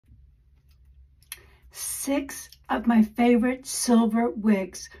6 of my favorite silver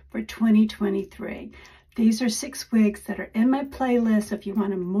wigs for 2023. These are 6 wigs that are in my playlist. If you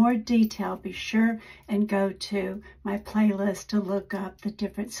want a more detail, be sure and go to my playlist to look up the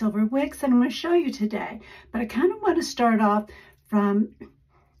different silver wigs that I'm going to show you today. But I kind of want to start off from,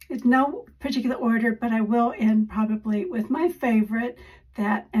 in no particular order, but I will end probably with my favorite,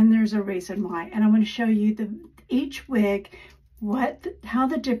 and there's a reason why. And I want to show you each wig, how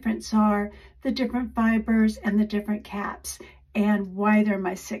the difference are, the different fibers and the different caps, and why they're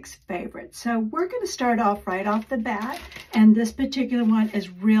my 6 favorites. So we're going to start off right off the bat, and this particular one is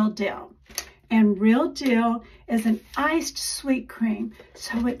Real Deal. And Real Deal is an iced sweet cream,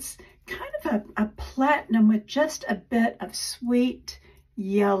 so it's kind of a platinum with just a bit of sweet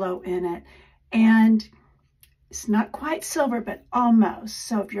yellow in it, and it's not quite silver, but almost.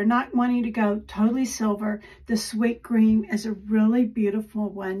 So if you're not wanting to go totally silver, the sweet cream is a really beautiful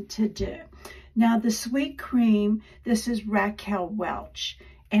one to do. Now the sweet cream, this is Raquel Welch,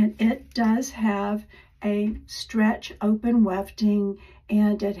 and it does have a stretch open wefting,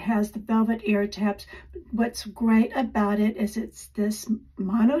 and it has the velvet ear tabs. What's great about it is it's this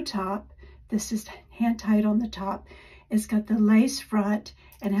mono top. This is hand tied on the top. It's got the lace front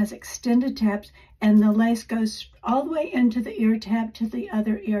and has extended tabs, and the lace goes all the way into the ear tab to the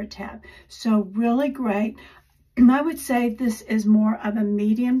other ear tab. So really great. And I would say this is more of a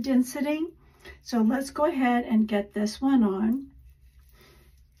medium density. So let's go ahead and get this one on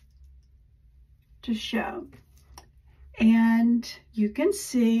to show. And you can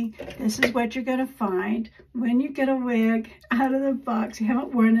see this is what you're going to find when you get a wig out of the box. You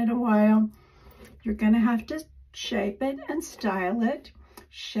haven't worn it in a while. You're going to have to shape it and style it,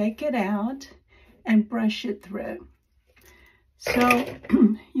 shake it out, and brush it through. So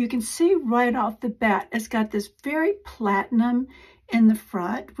you can see right off the bat, it's got this very platinum in the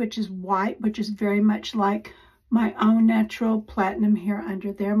front, which is white, which is very much like my own natural platinum hair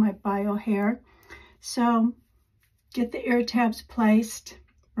under there, my bio hair. So get the ear tabs placed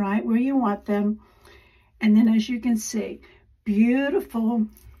right where you want them. And then as you can see, beautiful,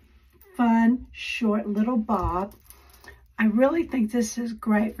 fun, short little bob. I really think this is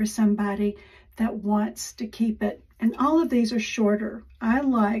great for somebody that wants to keep it. And all of these are shorter. I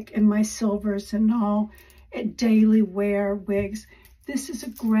like in my silvers and all daily wear wigs. This is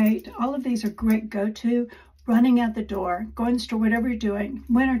all of these are great go-to, running out the door, going to the store, whatever you're doing,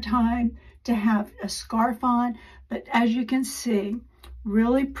 wintertime, to have a scarf on. But as you can see,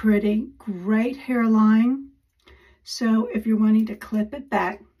 really pretty, great hairline. So if you're wanting to clip it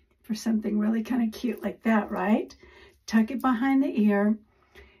back for something really kind of cute like that, right? Tuck it behind the ear.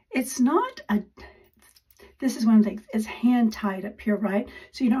 It's not this is one of the things, it's hand tied up here, right?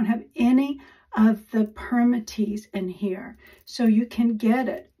 So you don't have any of the permatease in here. So you can get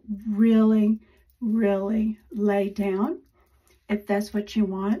it really, really laid down if that's what you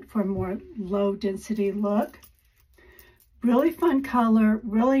want for a more low density look. Really fun color,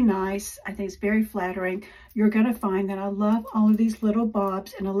 really nice. I think it's very flattering. You're going to find that I love all of these little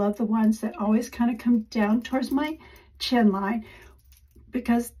bobs, and I love the ones that always kind of come down towards my chin line,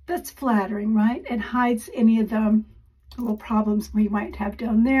 because that's flattering, right? It hides any of the little problems we might have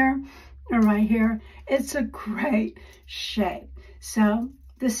down there or right here. It's a great shape. So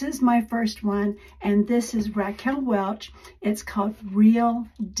this is my first one, and this is Raquel Welch. It's called Real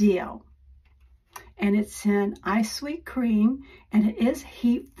Deal, and it's in Ice Sweet Cream, and it is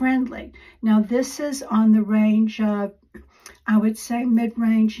heat friendly. Now this is on the range of, I would say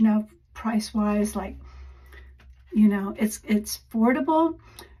mid-range, you know, price-wise, like, you know, it's affordable,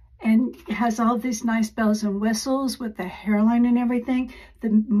 and it has all these nice bells and whistles with the hairline and everything. The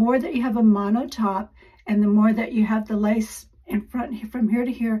more that you have a mono top, and the more that you have the lace in front from here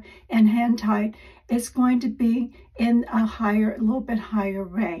to here and hand tied, it's going to be in a little bit higher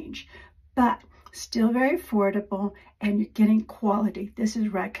range, but still very affordable, and you're getting quality. This is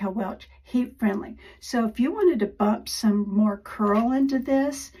Raquel Welch, heat friendly. So if you wanted to bump some more curl into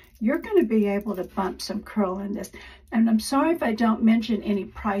this, you're going to be able to bump some curl in this. And I'm sorry if I don't mention any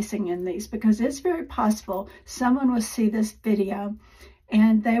pricing in these, because it's very possible someone will see this video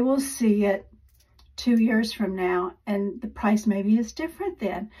and they will see it 2 years from now, and the price maybe is different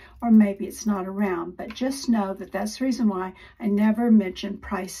then, or maybe it's not around. But just know that that's the reason why I never mention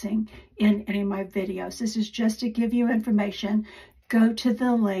pricing in any of my videos. This is just to give you information. Go to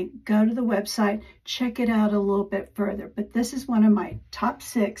the link, go to the website, check it out a little bit further. But this is one of my top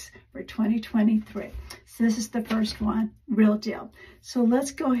 6 for 2023. So this is the first one, Real Deal. So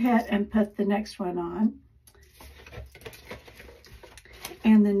let's go ahead and put the next one on.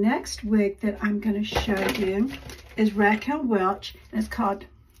 And the next wig that I'm going to show you is Raquel Welch, and it's called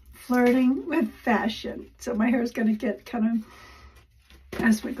flirting with fashion. So my hair is going to get kind of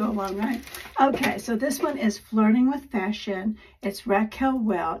as we go along, right? Okay, so this one is Flirting with Fashion. It's Raquel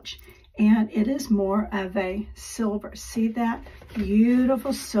Welch, and it is more of a silver. See that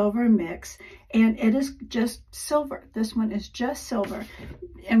beautiful silver mix, and it is just silver. This one is just silver.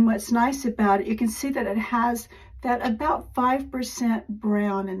 And what's nice about it, you can see that it has that about 5%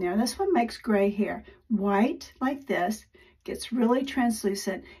 brown in there. This one makes gray hair. White, like this, gets really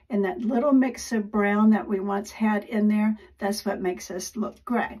translucent, and that little mix of brown that we once had in there, that's what makes us look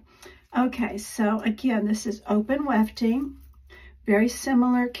gray. Okay, so again, this is open wefting, very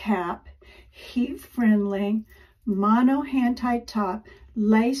similar cap, heat friendly, mono hand-tied top,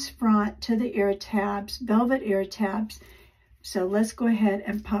 lace front to the ear tabs, velvet ear tabs. So let's go ahead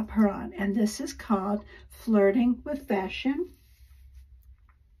and pop her on. And this is called Flirting with Fashion.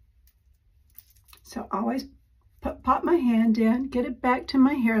 So always pop my hand in, get it back to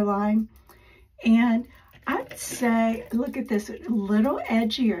my hairline. And I'd say, look at this, a little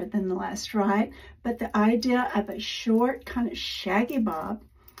edgier than the last, right? But the idea of a short kind of shaggy bob.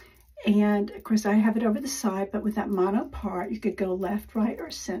 And of course I have it over the side, but with that mono part, you could go left, right,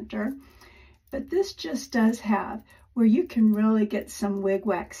 or center. But this just does have where you can really get some wig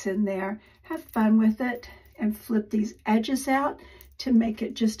wax in there, have fun with it, and flip these edges out to make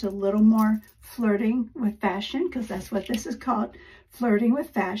it just a little more flirting with fashion, because that's what this is called, Flirting with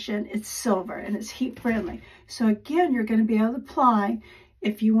Fashion. It's silver and it's heat friendly. So again, you're going to be able to apply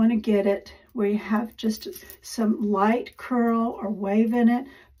if you want to get it where you have just some light curl or wave in it.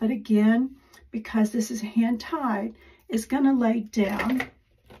 But again, because this is hand tied, it's going to lay down.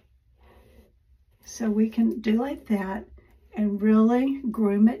 So we can do like that and really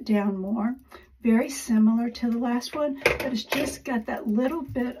groom it down more. Very similar to the last one, but it's just got that little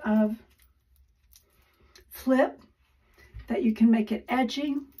bit of flip that you can make it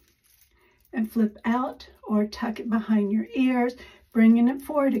edgy and flip out or tuck it behind your ears, bringing it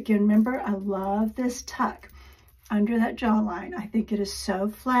forward again. Remember, I love this tuck under that jawline. I think it is so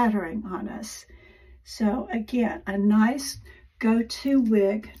flattering on us. So again, a nice go-to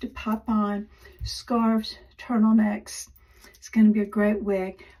wig to pop on, scarves, turtlenecks. It's going to be a great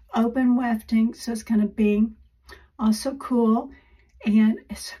wig. Open wefting, so it's going to be also cool, and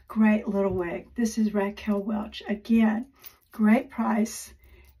it's a great little wig. This is Raquel Welch. Again, great price,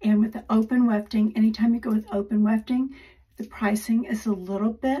 and with the open wefting, anytime you go with open wefting, the pricing is a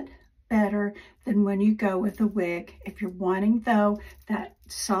little bit better than when you go with a wig. If you're wanting, though, that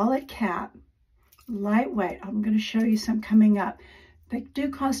solid cap, lightweight, I'm going to show you some coming up. They do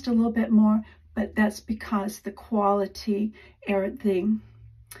cost a little bit more, but that's because the quality or the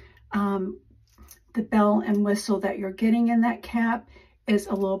bell and whistle that you're getting in that cap is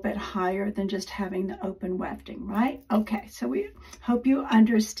a little bit higher than just having the open wefting, right? Okay, so we hope you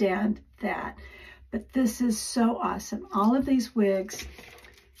understand that. But this is so awesome. All of these wigs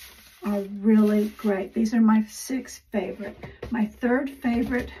are really great. These are my 6th favorite. My 3rd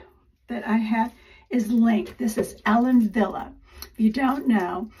favorite that I have is Link. This is Ellen Villa. If you don't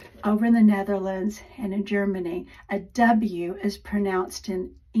know, over in the Netherlands and in Germany, a W is pronounced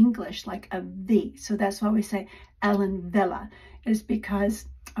in English like a V. So that's why we say Ellen Villa, is because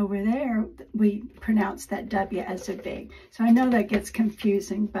over there we pronounce that W as a V. So I know that gets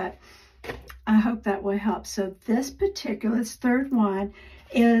confusing, but I hope that will help. So this particular, this 3rd one,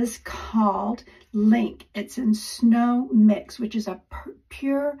 is called Link. It's in Snow Mix, which is a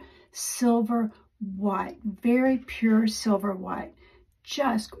pure silver white, very pure silver white,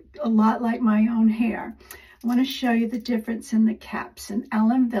 just a lot like my own hair. I want to show you the difference in the caps. In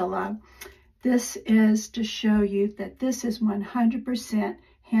Ellen Villa, this is to show you that this is 100%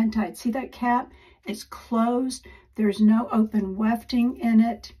 hand tied. See that cap? It's closed. There's no open wefting in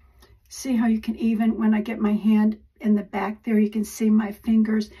it. See how you can even, when I get my hand in the back there, you can see my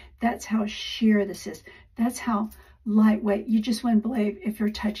fingers. That's how sheer this is. That's how lightweight. You just wouldn't believe, if you're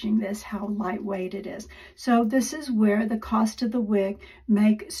touching this, how lightweight it is. So this is where the cost of the wig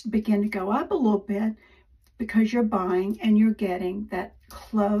may begin to go up a little bit, because you're buying and you're getting that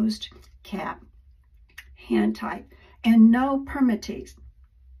closed cap, hand tight, and no permatease.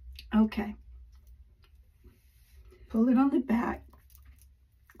 Okay. Pull it on the back,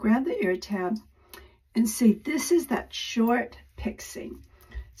 grab the ear tab, and see, this is that short pixie.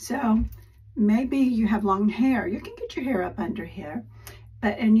 So maybe you have long hair. You can get your hair up under here,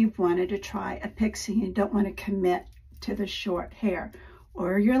 and you've wanted to try a pixie and you don't want to commit to the short hair.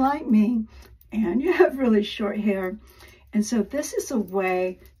 Or you're like me and you have really short hair. And so this is a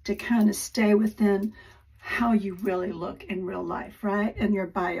way to kind of stay within how you really look in real life, right? And your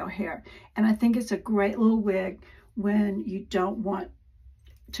bio hair. And I think it's a great little wig when you don't want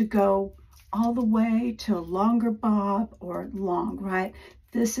to go all the way to a longer bob or long, right?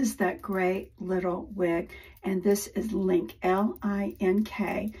 This is that great little wig, and this is Link,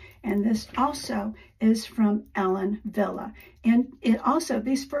 L-I-N-K, and this also is from Ellen Villa. And it also,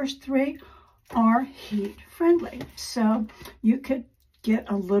 these first three are heat friendly, so you could get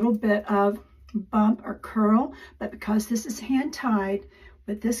a little bit of bump or curl, but because this is hand tied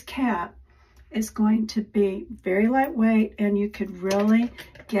with this cap, it's going to be very lightweight, and you could really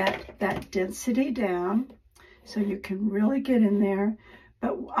get that density down, so you can really get in there.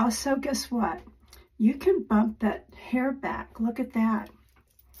 But also, guess what? You can bump that hair back. Look at that.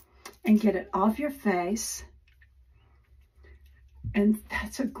 And get it off your face. And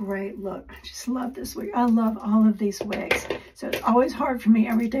that's a great look. I just love this wig. I love all of these wigs. So it's always hard for me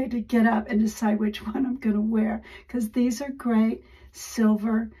every day to get up and decide which one I'm going to wear, because these are great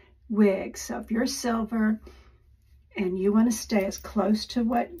silver wigs. So if you're silver and you want to stay as close to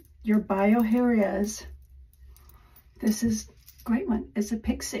what your bio hair is, this is great one. It's a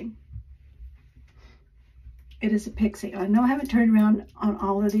pixie. It is a pixie. I know I haven't turned around on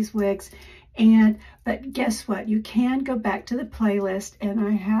all of these wigs, but guess what? You can go back to the playlist, and I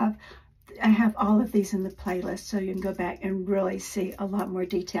have all of these in the playlist, so you can go back and really see a lot more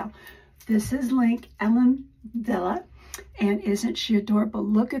detail. This is Link, Ellen Villa, and isn't she adorable?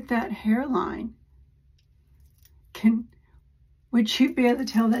 Look at that hairline. Would you be able to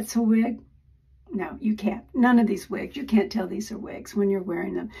tell that's a wig? No, you can't. None of these wigs. You can't tell these are wigs when you're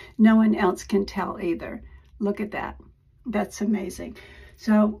wearing them. No one else can tell either. Look at that. That's amazing.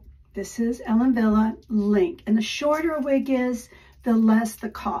 So this is Ellen Villa, Link. And the shorter a wig is, the less the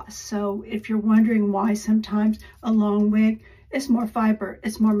cost. So if you're wondering why sometimes a long wig, it's more fiber,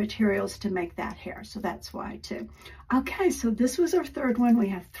 it's more materials to make that hair. So that's why too. Okay, so this was our third one. We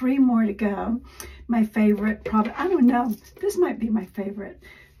have 3 more to go. My favorite, probably, I don't know, this might be my favorite.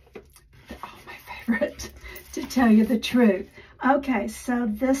 To tell you the truth. Okay, so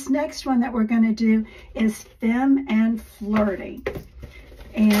this next one that we're going to do is Femme and Flirty.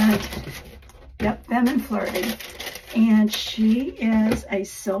 And, yep, Femme and Flirty. And she is a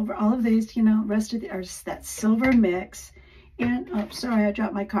silver, all of these, you know, rest of the are that silver mix. And, oh, sorry, I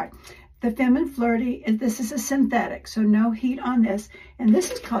dropped my card. The Femme and Flirty, this is a synthetic, so no heat on this. And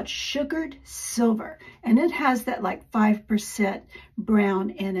this is called Sugared Silver. And it has that like 5%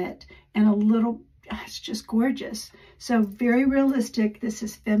 brown in it and a little, it's just gorgeous. So very realistic. This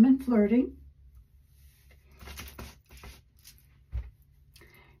is Femme and Flirty.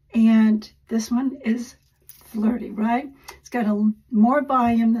 And this one is Flirty, right? It's got a more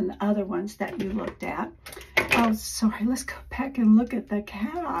volume than the other ones that you looked at. Oh, sorry, let's go back and look at the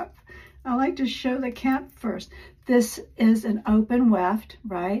cap. I like to show the cap first. This is an open weft,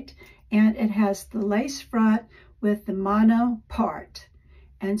 right? And it has the lace front with the mono part.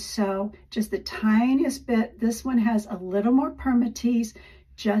 And so just the tiniest bit, this one has a little more permatease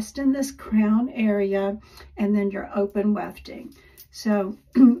just in this crown area, and then your open wefting. So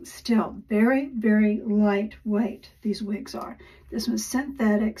still very, very lightweight, these wigs are. This one's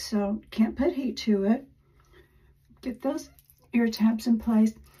synthetic, so can't put heat to it. Get those ear tabs in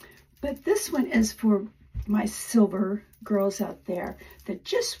place. But this one is for my silver girls out there that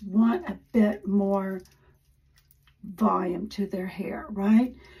just want a bit more volume to their hair,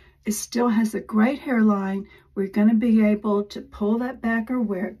 right? It still has a great hairline. We're going to be able to pull that back or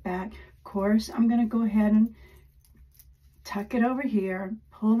wear it back. Of course, I'm going to go ahead and tuck it over here,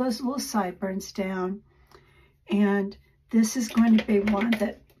 pull those little sideburns down, and this is going to be one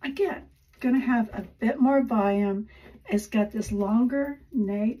that, again, going to have a bit more volume. It's got this longer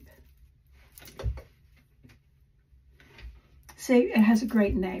nape. See, it has a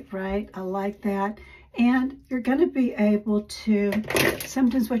great nape, right? I like that. And you're going to be able to,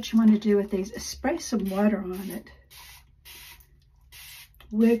 sometimes what you want to do with these is spray some water on it.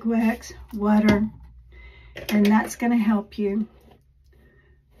 Wig wax, water, and that's going to help you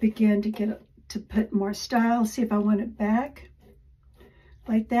begin to get to put more style. See, if I want it back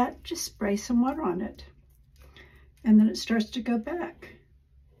like that, just spray some water on it. And then it starts to go back.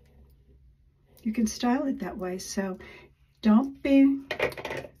 You can style it that way. So don't be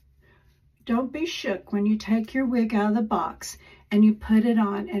shook when you take your wig out of the box and you put it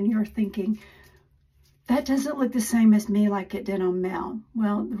on and you're thinking, that doesn't look the same as me like it did on Mel.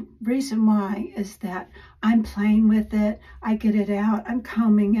 Well, the reason why is that I'm playing with it. I get it out. I'm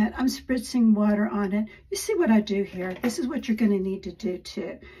combing it. I'm spritzing water on it. You see what I do here? This is what you're going to need to do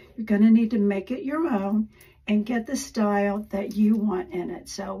too. You're going to need to make it your own and get the style that you want in it.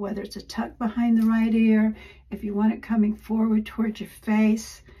 So whether it's a tuck behind the right ear, if you want it coming forward towards your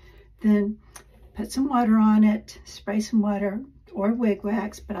face, then put some water on it, spray some water. or wig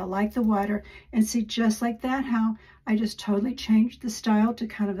wax, but I like the water. And see, just like that, how I just totally changed the style to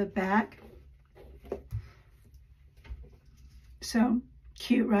kind of a back. So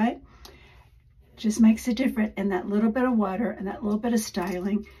cute, right? Just makes a difference in that little bit of water and that little bit of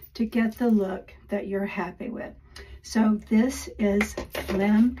styling to get the look that you're happy with. So this is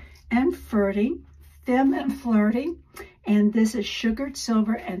Femme and Flirty, and this is Sugared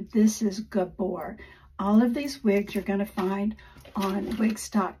Silver, and this is Gabor. All of these wigs you're going to find on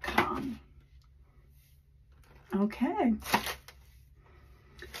Wigs.com. Okay.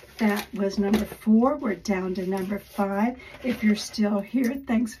 That was number 4. We're down to number 5. If you're still here,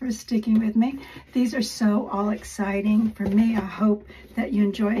 thanks for sticking with me. These are so all exciting for me. I hope that you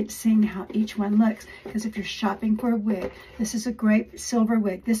enjoyed seeing how each one looks, because if you're shopping for a wig, this is a great silver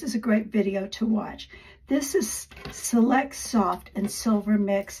wig. This is a great video to watch. This is Select Soft and Silver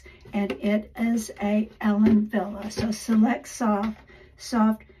Mix, and it is a Ellen Villa. So Select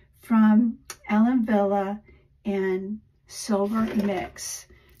Soft from Ellen Villa and Silver Mix.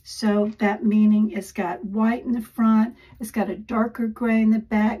 So that meaning it's got white in the front, it's got a darker gray in the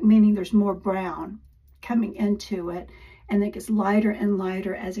back, meaning there's more brown coming into it, and it gets lighter and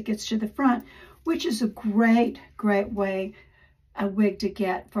lighter as it gets to the front, which is a great way a wig to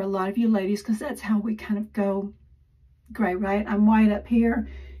get for a lot of you ladies, because that's how we kind of go gray, right? I'm white up here,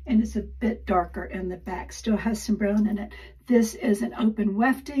 and it's a bit darker in the back. Still has some brown in it. This is an open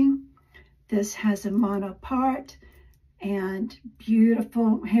wefting. This has a mono part, and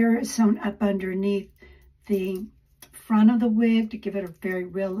beautiful hair is sewn up underneath the front of the wig to give it a very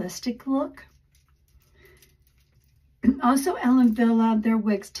realistic look. Also, Ellen Villa, their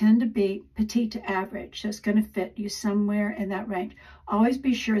wigs tend to be petite to average, so it's going to fit you somewhere in that range. Always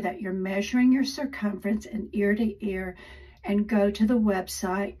be sure that you're measuring your circumference and ear to ear, and go to the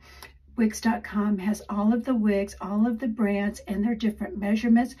website. Wigs.com has all of the wigs, all of the brands, and their different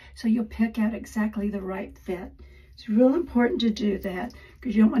measurements, so you'll pick out exactly the right fit. It's real important to do that,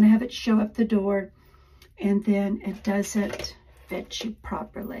 because you don't want to have it show up the door and then it doesn't fit you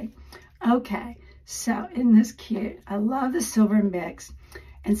properly. Okay, so isn't this cute? I love the silver mix.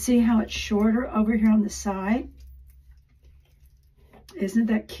 And see how it's shorter over here on the side? Isn't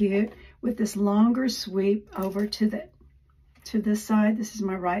that cute? With this longer sweep over to this side. This is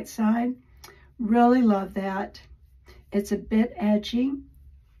my right side. Really love that. It's a bit edgy,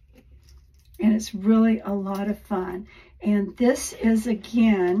 and it's really a lot of fun. And this is,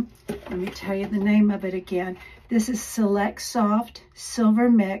 again, let me tell you the name of it again. This is Select Soft Silver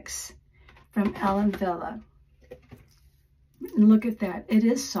Mix from Ellen Villa. And look at that. It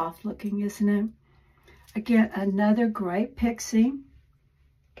is soft looking, isn't it? Again, another great pixie.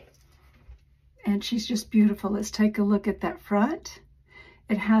 And she's just beautiful. Let's take a look at that front.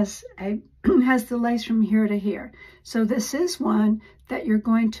 It has the lace from here to here. So this is one that you're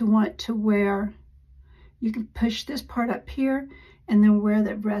going to want to wear. You can push this part up here and then wear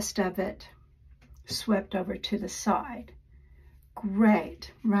the rest of it swept over to the side.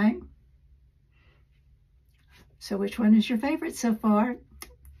 Great, right? So which one is your favorite so far?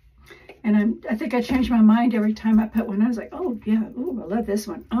 And I think I change my mind every time I put one. I was like, oh yeah, oh, I love this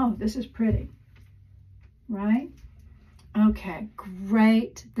one. Oh, this is pretty, right? Okay,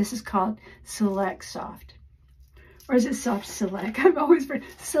 great. This is called Select Soft. Or is it Soft Select? I'm always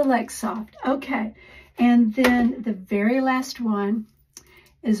Select Soft. Okay, and then the very last one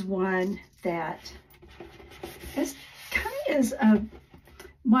is one that is kind of a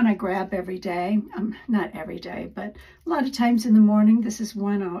one I grab every day. Not every day, but a lot of times in the morning, this is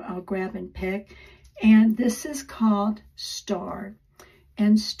one I'll grab and pick. And this is called Star.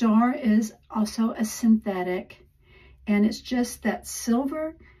 And Star is also a synthetic. And it's just that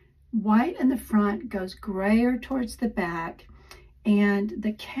silver, white in the front, goes grayer towards the back. And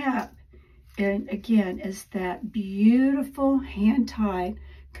the cap, and again, is that beautiful hand-tied,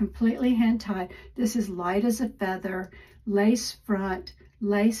 completely hand-tied. This is light as a feather, lace front,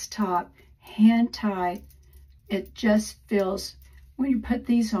 lace top, hand-tied. It just feels, when you put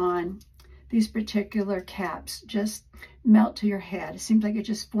these on, these particular caps just melt to your head. It seems like it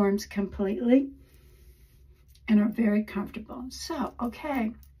just forms completely and are very comfortable. So,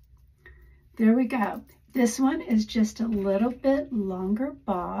 okay, there we go. This one is just a little bit longer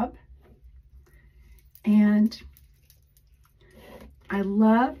bob. And I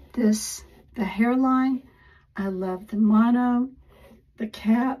love this, the hairline. I love the mono, the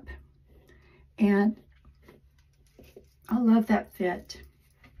cap, and I love that fit.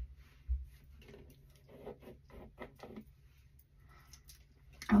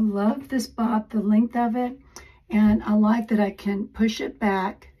 I love this bob, the length of it, and I like that I can push it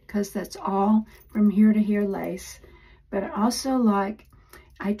back because that's all from here to here lace. But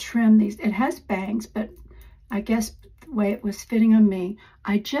I trim these. It has bangs, but I guess the way it was fitting on me,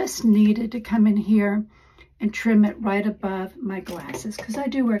 I just needed to come in here and trim it right above my glasses, because I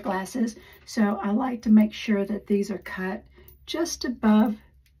do wear glasses, so I like to make sure that these are cut just above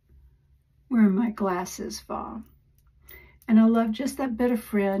where my glasses fall. And I love just that bit of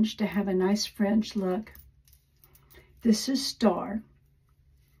fringe to have a nice fringe look. This is Star,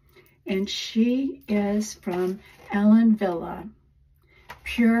 and she is from Ellen Villa,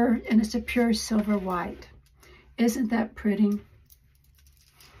 pure, and it's a pure silver white. Isn't that pretty?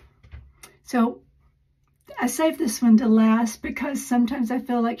 So I saved this one to last because sometimes I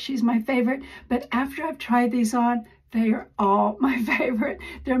feel like she's my favorite, but after I've tried these on, they are all my favorite.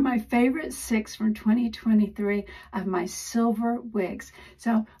 They're my favorite 6 from 2023 of my silver wigs.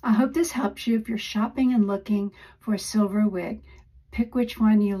 So I hope this helps you if you're shopping and looking for a silver wig. Pick which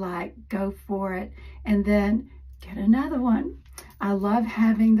one you like, go for it, and then get another one. I love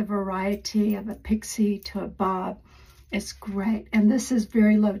having the variety of a pixie to a bob. It's great. And this is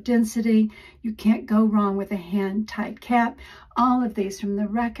very low density. You can't go wrong with a hand-tied cap. All of these from the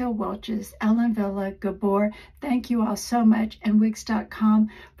Raquel Welch's, Ellen Villa, Gabor. Thank you all so much, and Wigs.com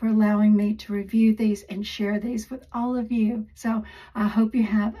for allowing me to review these and share these with all of you. So I hope you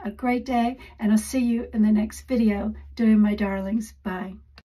have a great day, and I'll see you in the next video. Doing my darlings. Bye.